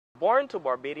Born to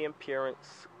Barbadian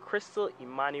parents, Crystal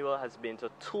Emmanuel has been to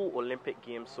 2 Olympic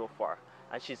Games so far,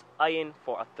 and she's eyeing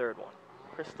for a third one.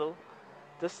 Crystal,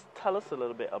 just tell us a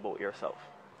little bit about yourself.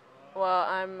 Well,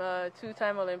 I'm a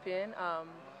two-time Olympian.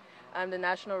 I'm the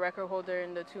national record holder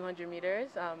in the 200 meters,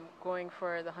 going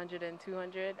for the 100 and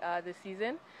 200 this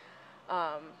season.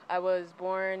 I was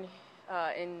born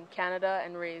in Canada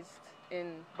and raised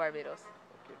in Barbados.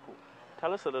 Okay, cool.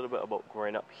 Tell us a little bit about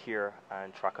growing up here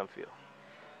and track and field.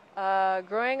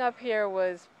 Growing up here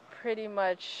was pretty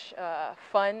much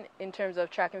fun in terms of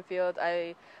track and field.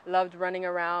 I loved running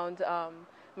around.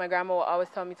 My grandma would always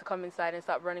tell me to come inside and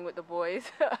stop running with the boys.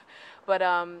 But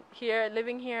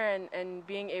living here and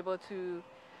being able to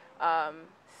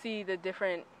see the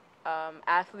different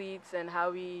athletes and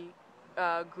how we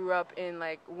grew up in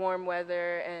like warm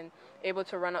weather and able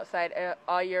to run outside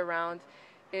all year round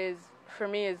for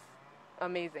me is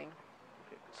amazing.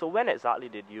 So when exactly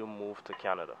did you move to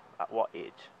Canada? At what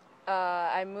age?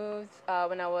 I moved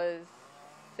when I was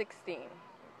 16.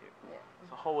 Yeah.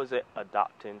 So how was it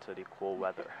adapting to the cold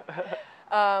weather?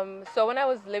 So when I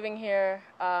was living here,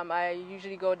 I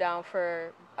usually go down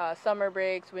for summer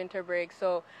breaks, winter breaks.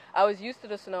 So I was used to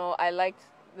the snow. I liked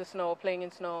the snow, playing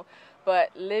in snow. But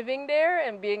living there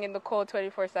and being in the cold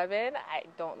 24/7, I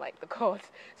don't like the cold.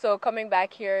 So coming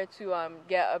back here to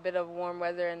get a bit of warm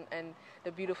weather and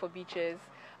the beautiful beaches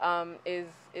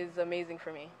is amazing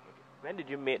for me. When did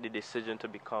you make the decision to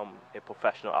become a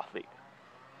professional athlete?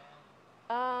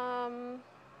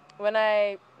 When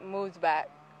I moved back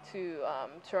to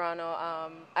Toronto,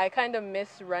 I kind of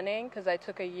missed running because I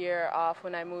took a year off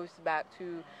when I moved back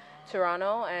to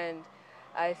Toronto, and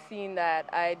I seen that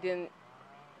I didn't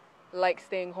like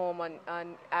staying home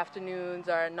on afternoons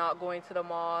or not going to the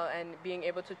mall and being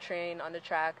able to train on the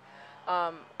track.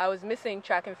 I was missing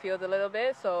track and field a little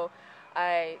bit, so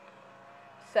I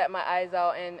set my eyes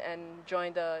out and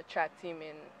joined the track team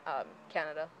in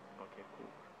Canada. Okay, cool.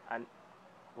 And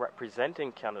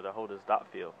representing Canada, how does that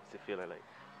feel? What's it feeling like?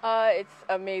 It's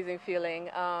amazing feeling.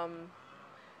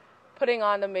 Putting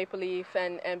on the maple leaf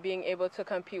and being able to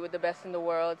compete with the best in the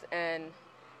world and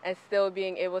still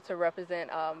being able to represent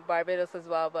Barbados as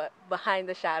well, but behind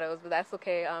the shadows. But that's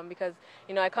okay because,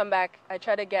 I come back, I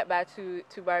try to get back to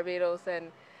Barbados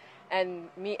and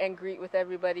meet and greet with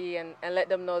everybody and let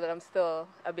them know that I'm still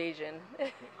a Bajan.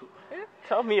 Cool.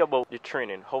 Tell me about your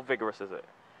training. How vigorous is it?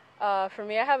 For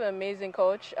me, I have an amazing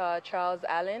coach, Charles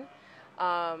Allen.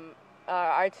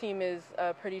 Our team is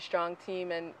a pretty strong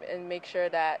team and make sure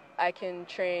that I can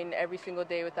train every single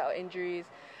day without injuries,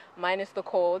 minus the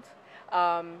cold.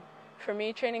 For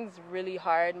me, training is really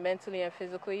hard mentally and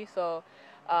physically, so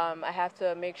I have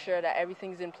to make sure that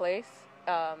everything's in place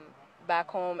back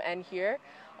home and here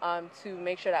to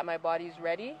make sure that my body's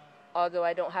ready. Although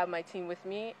I don't have my team with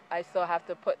me, I still have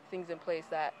to put things in place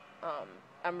that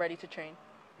I'm ready to train.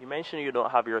 You mentioned you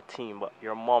don't have your team, but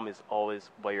your mom is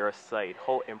always by your side.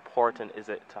 How important is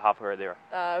it to have her there?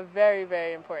 Very,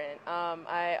 very important.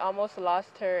 I almost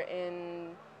lost her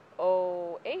in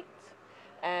 2008,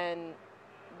 and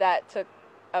that took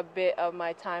a bit of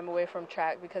my time away from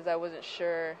track because I wasn't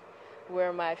sure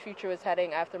where my future was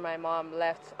heading after my mom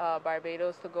left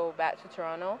Barbados to go back to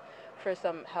Toronto for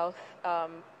some health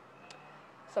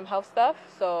stuff.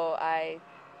 So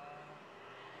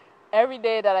every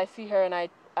day that I see her and I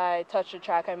touch the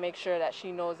track, I make sure that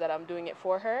she knows that I'm doing it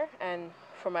for her and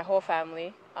for my whole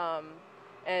family.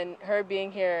 And her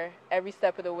being here every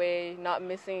step of the way, not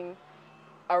missing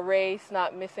a race,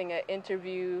 not missing an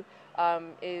interview,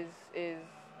 is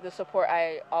the support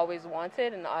I always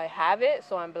wanted, and I have it.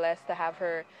 So I'm blessed to have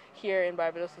her here in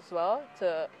Barbados as well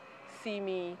to see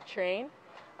me train,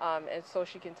 and so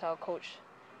she can tell Coach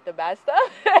the bad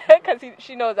stuff because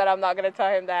she knows that I'm not going to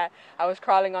tell him that I was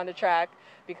crawling on the track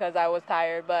because I was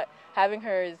tired. But having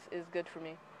her is good for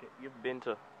me. You've been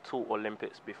to 2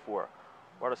 Olympics before.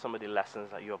 What are some of the lessons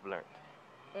that you have learned?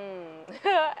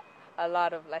 A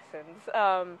lot of lessons.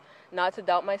 Not to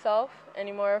doubt myself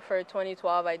anymore. For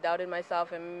 2012, I doubted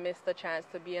myself and missed the chance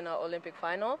to be in an Olympic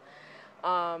final.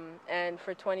 And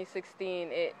for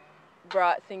 2016, it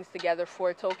brought things together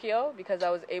for Tokyo because I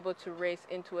was able to race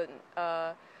into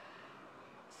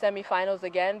semifinals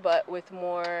again, but with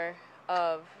more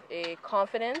of a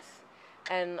confidence.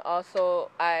 And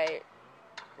also, I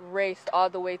raced all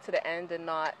the way to the end and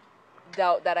not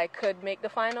doubt that I could make the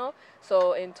final.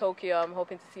 So in Tokyo, I'm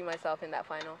hoping to see myself in that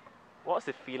final. What's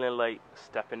it feeling like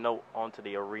stepping out onto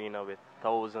the arena with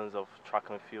thousands of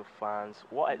track and field fans?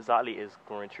 What exactly is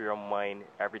going through your mind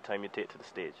every time you take to the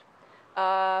stage?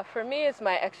 For me, it's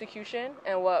my execution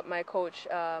and what my coach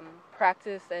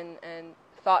practiced and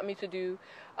taught me to do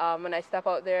when I step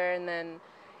out there. And then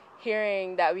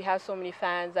hearing that we have so many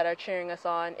fans that are cheering us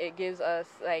on, it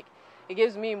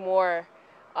gives me more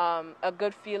a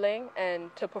good feeling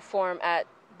and to perform at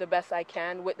the best I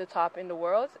can with the top in the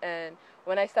world. And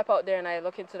when I step out there and I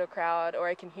look into the crowd or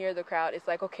I can hear the crowd, it's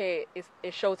like, okay, it's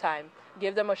showtime.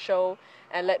 Give them a show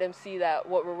and let them see that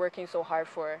what we're working so hard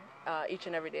for each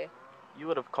and every day. You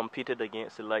would have competed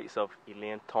against the likes of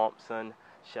Elaine Thompson,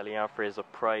 Shelly-Ann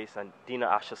Fraser-Price, and Dina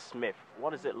Asher-Smith.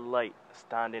 What is it like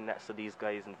standing next to these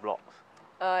guys in blocks?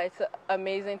 It's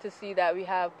amazing to see that we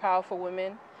have powerful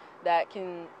women that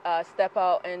can step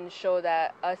out and show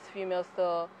that us females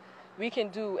we can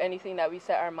do anything that we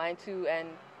set our mind to, and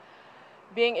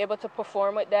being able to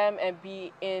perform with them and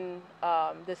be in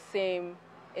the same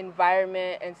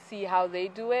environment and see how they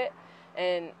do it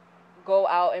and go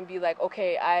out and be like,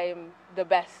 okay, I'm the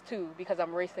best too because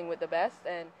I'm racing with the best.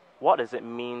 And what does it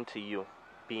mean to you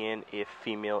being a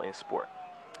female in sport?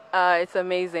 It's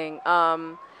amazing.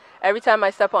 Every time I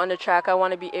step on the track, I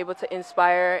want to be able to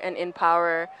inspire and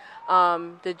empower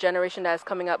the generation that's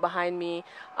coming up behind me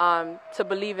to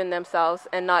believe in themselves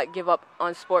and not give up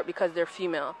on sport because they're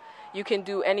female. You can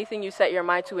do anything you set your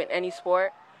mind to in any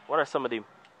sport. What are some of the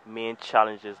main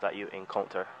challenges that you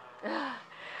encounter?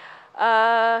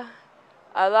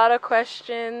 A lot of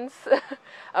questions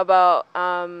about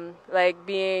like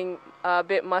being a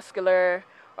bit muscular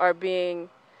or being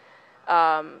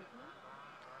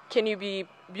can you be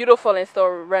beautiful and still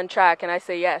run track? And I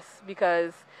say yes,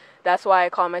 because that's why I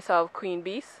call myself Queen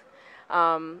Beast.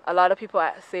 A lot of people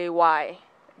say, why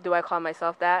do I call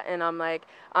myself that? And I'm like,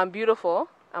 I'm beautiful,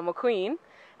 I'm a queen,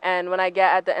 and when I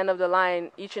get at the end of the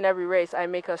line, each and every race, I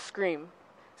make her scream.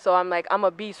 So I'm like, I'm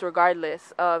a beast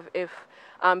regardless of if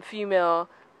I'm female,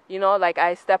 you know, like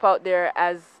I step out there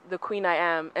as the queen I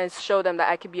am and show them that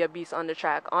I can be a beast on the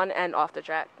track, on and off the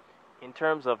track. In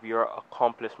terms of your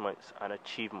accomplishments and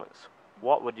achievements,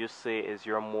 what would you say is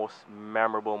your most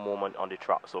memorable moment on the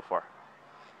track so far?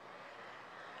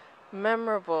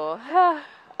 Memorable.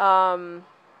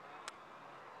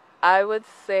 I would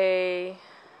say,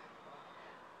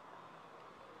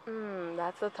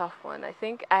 that's a tough one. I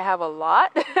think I have a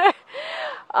lot.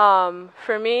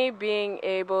 For me, being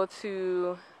able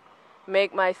to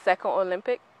make my second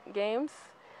Olympic Games,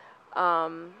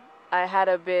 I had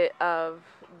a bit of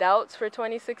doubts for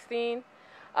 2016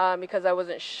 because I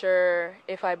wasn't sure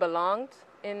if I belonged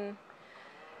in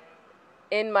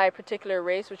my particular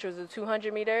race, which was the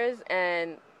 200 meters,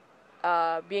 and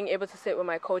being able to sit with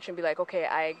my coach and be like,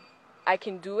 okay, I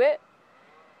can do it.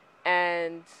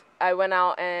 And I went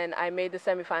out and I made the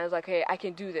semifinals, like, hey, I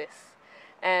can do this.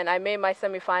 And I made my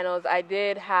semifinals. I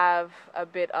did have a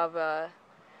bit of a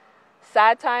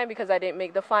sad time because I didn't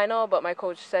make the final, but my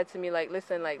coach said to me, like,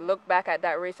 listen, like, look back at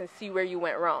that race and see where you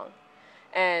went wrong.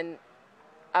 And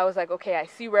I was like, okay, I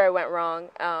see where I went wrong.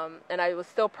 And I was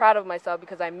still proud of myself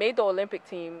because I made the Olympic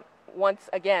team once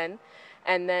again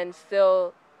and then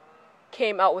still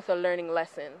came out with a learning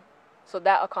lesson. So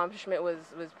that accomplishment was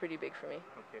pretty big for me.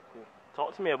 Okay, cool.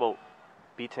 Talk to me about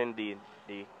beating the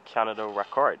Canada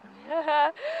record.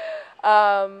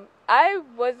 I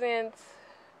wasn't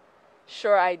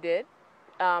sure I did.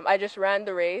 I just ran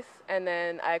the race and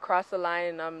then I crossed the line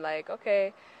and I'm like,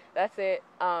 okay, that's it.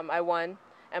 I won.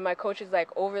 And my coach is like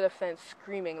over the fence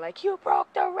screaming, like, you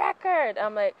broke the record.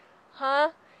 I'm like, huh?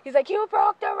 He's like, you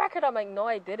broke the record. I'm like, no,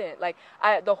 I didn't. Like,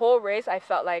 the whole race, I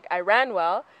felt like I ran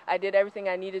well. I did everything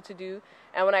I needed to do.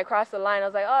 And when I crossed the line, I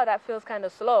was like, oh, that feels kind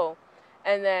of slow.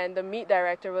 And then the meet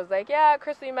director was like, yeah,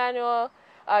 Crystal Emmanuel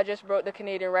just broke the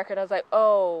Canadian record. I was like,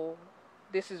 oh,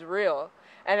 this is real.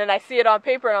 And then I see it on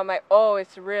paper, and I'm like, oh,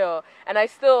 it's real. And I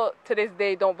still, to this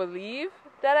day, don't believe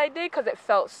that I did because it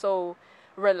felt so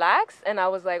relaxed. And I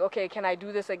was like, okay, can I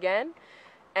do this again?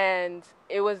 And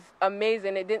it was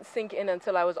amazing. It didn't sink in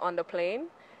until I was on the plane.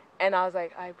 And I was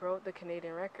like, I broke the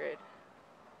Canadian record.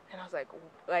 And I was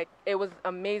like, it was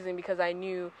amazing because I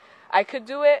knew I could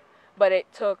do it, but it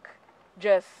took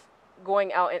just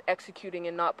going out and executing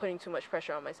and not putting too much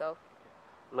pressure on myself.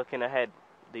 Looking ahead,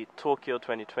 the Tokyo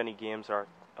 2020 Games are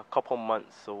a couple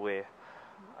months away.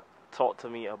 Talk to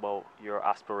me about your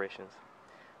aspirations.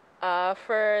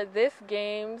 For this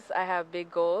Games, I have big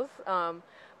goals,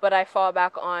 but I fall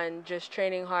back on just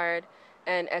training hard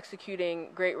and executing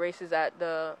great races at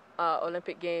the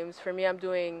Olympic Games. For me, I'm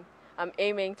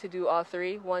aiming to do all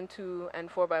three, 1, 2, and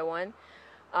 4x1.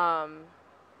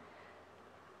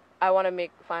 I want to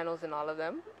make finals in all of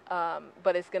them,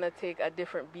 but it's going to take a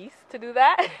different beast to do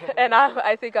that. And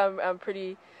I think I'm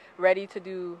pretty ready to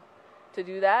do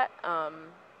that.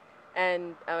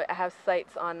 And I have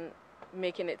sights on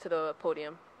making it to the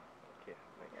podium.